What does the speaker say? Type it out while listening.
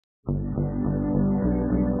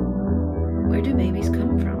do babies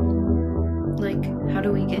come from? Like, how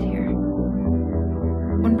do we get here?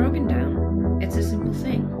 When broken down, it's a simple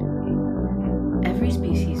thing. Every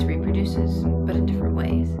species reproduces, but in different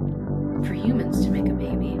ways. For humans to make a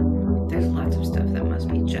baby, there's lots of stuff that must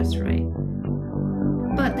be just right.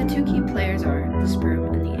 But the two key players are the sperm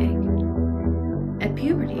and the egg. At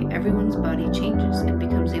puberty, everyone's body changes and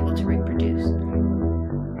becomes able to reproduce.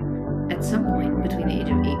 At some point between the age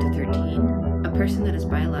of 8 to 13, a person that is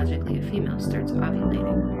biologically a female starts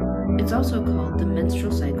ovulating. It's also called the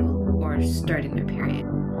menstrual cycle, or starting their period.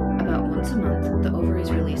 About once a month, the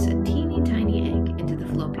ovaries release a teeny tiny egg into the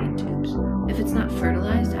fallopian tubes. If it's not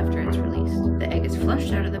fertilized after it's released, the egg is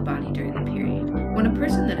flushed out of the body during the period. When a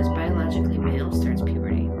person that is biologically male starts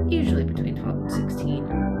puberty, usually between 12 and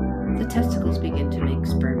 16, the testicles begin to make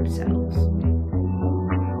sperm cells.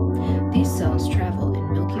 These cells travel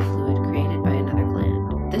in milky fluid created by another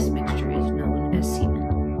gland. This mixture is known as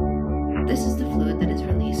semen. This is the fluid that is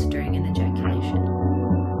released during an ejaculation.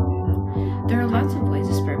 There are lots of ways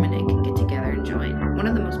a sperm and egg can get together and join. One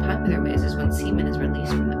of the most popular ways is when semen is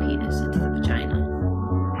released from the penis into the vagina.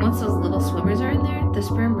 Once those little swimmers are in there, the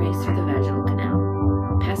sperm race through the vaginal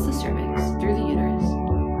canal, past the cervix, through the uterus,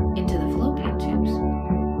 into the fallopian tubes.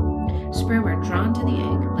 Sperm are drawn to the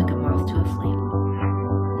egg like a moth to a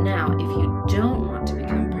flame. Now, if you don't want to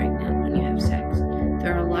become pregnant when you have sex,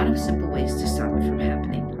 there are a lot of simple ways to stop it from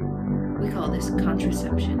happening. We call this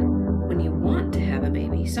contraception. When you want to have a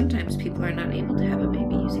baby, sometimes people are not able to have a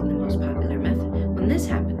baby using the most popular method. When this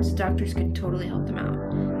happens, doctors can totally help them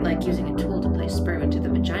out, like using a tool to place sperm into the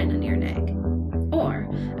vagina near an egg. Or,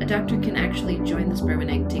 a doctor can actually join the sperm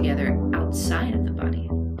and egg together outside of the body,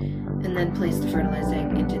 and then place the fertilized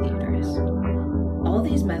egg into the uterus. All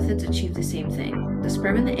these methods achieve the same thing. The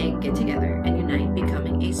sperm and the egg get together and unite,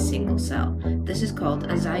 becoming a single cell. This is called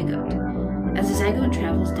a zygote. As the zygote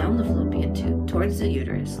travels down the fallopian tube towards the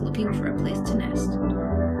uterus, looking for a place to nest,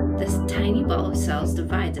 this tiny ball of cells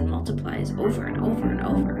divides and multiplies over and over and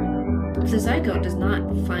over. If the zygote does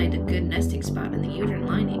not find a good nesting spot in the uterine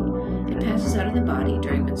lining, it passes out of the body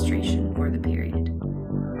during menstruation or the period.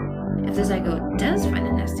 If the zygote does find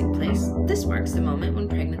a nesting place, this marks the moment when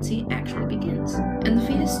pregnancy actually begins, and the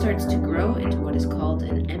fetus starts to grow into what is called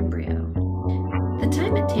an embryo. The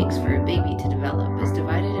time it takes for a baby to develop is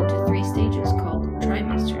divided into 3 stages called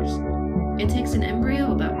trimesters. It takes an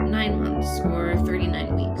embryo about 9 months or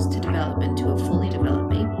 39 weeks to develop into a fully developed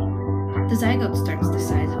baby. The zygote starts the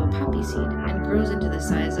size of a poppy seed and grows into the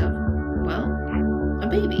size of, well, a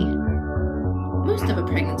baby. Most of a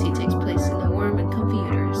pregnancy takes place in the warm and comfy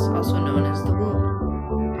uterus, also known as the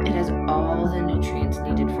womb. It has all the nutrients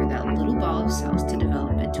needed for that little ball of cells to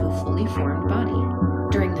develop into a fully formed body.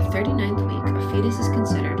 During the 39th week, a fetus is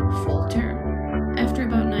considered full term. After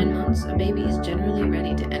about 9 months, a baby is generally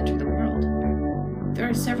ready to enter the world. There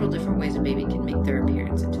are several different ways a baby can make their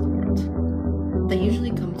appearance into the world. They usually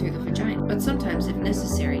come through the vagina, but sometimes, if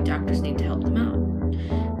necessary, doctors need to help them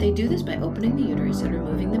out. They do this by opening the uterus and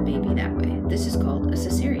removing the baby that way. This is called a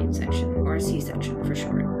cesarean section, or a C-section for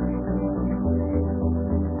short.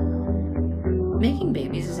 Making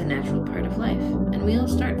babies is a natural part of life, and we all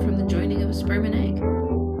start from the joining of a sperm and egg.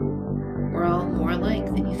 We're all more alike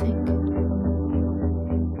than you think.